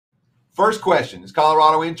First question, is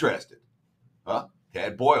Colorado interested?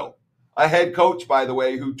 Tad Boyle, a head coach, by the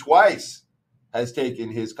way, who twice has taken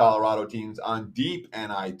his Colorado teams on deep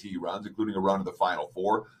NIT runs, including a run to the Final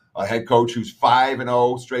Four. A head coach who's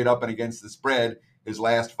 5-0 straight up and against the spread. His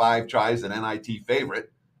last 5 tries, an NIT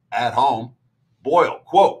favorite at home. Boyle,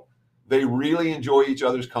 quote, they really enjoy each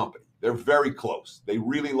other's company. They're very close. They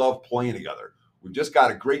really love playing together. We've just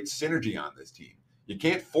got a great synergy on this team. You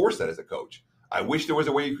can't force that as a coach. I wish there was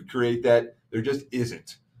a way you could create that. There just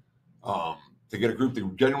isn't. To get a group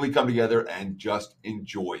that generally come together and just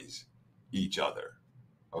enjoys each other.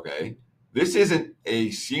 Okay? This isn't a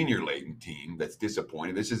senior-laden team that's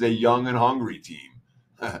disappointed. This is a young and hungry team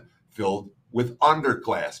filled with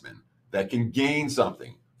underclassmen that can gain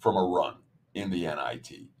something from a run in the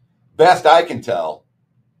NIT. Best I can tell,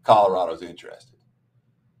 Colorado's interested.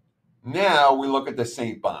 Now we look at the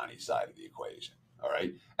St. Bonnie side of the equation. All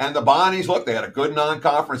right. And the Bonnies, look, they had a good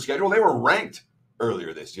non-conference schedule. They were ranked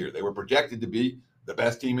earlier this year. They were projected to be the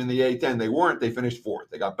best team in the A-10. They weren't. They finished 4th.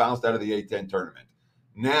 They got bounced out of the A-10 tournament.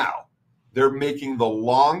 Now they're making the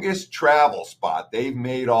longest travel spot they've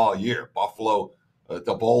made all year, Buffalo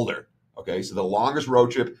to Boulder. Okay, so the longest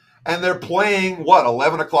road trip. And they're playing,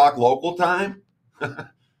 11 o'clock local time?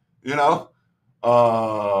 You know?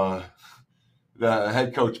 The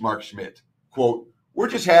head coach, Mark Schmidt, quote, we're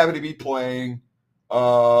just happy to be playing.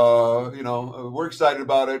 We're excited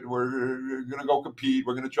about it. We're going to go compete.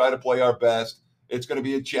 We're going to try to play our best. It's going to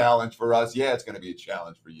be a challenge for us. Yeah, it's going to be a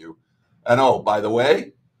challenge for you. And by the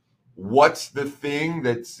way, what's the thing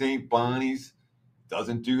that St. Bonnie's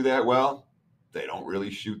doesn't do that well? They don't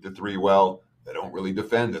really shoot the 3 well. They don't really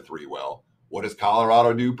defend the 3 well. What does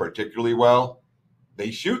Colorado do particularly well?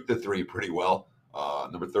 They shoot the 3 pretty well.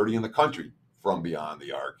 Number 30 in the country from beyond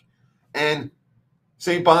the arc. And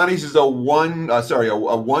St. Bonnie's is a one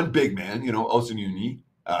big man, Osununi,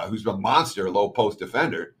 who's a monster low post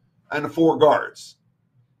defender, and 4 guards.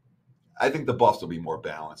 I think the Buffs will be more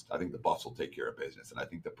balanced. I think the Buffs will take care of business, and I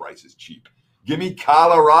think the price is cheap. Give me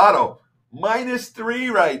Colorado -3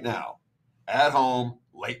 right now. At home,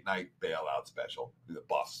 late night bailout special. The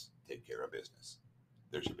Buffs take care of business.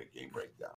 There's your big game breakdown.